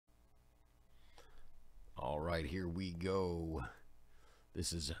right, here we go.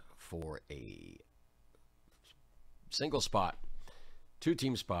 This is for a single spot,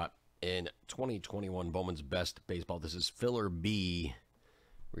 two-team spot in 2021 Bowman's Best Baseball. This is filler B.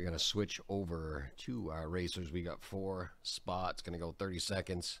 We're going to switch over to our racers. We got 4 spots. Going to go 30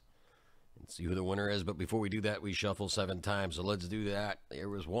 seconds and see who the winner is. But before we do that, we shuffle 7 times. So let's do that. There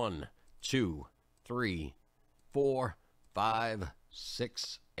was 1, 2, 3, 4, 5,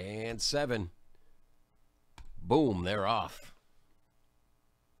 6, and 7. Boom, they're off.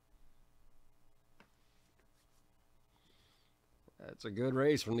 That's a good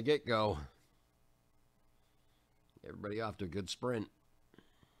race from the get-go. Everybody off to a good sprint.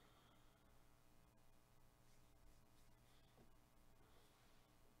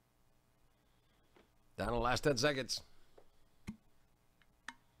 Down to the last 10 seconds.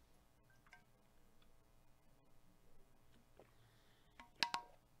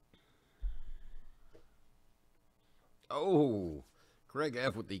 Oh, Craig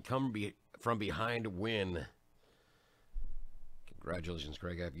F. with the come from behind win. Congratulations,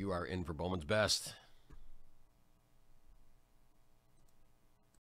 Craig F. You are in for Bowman's Best.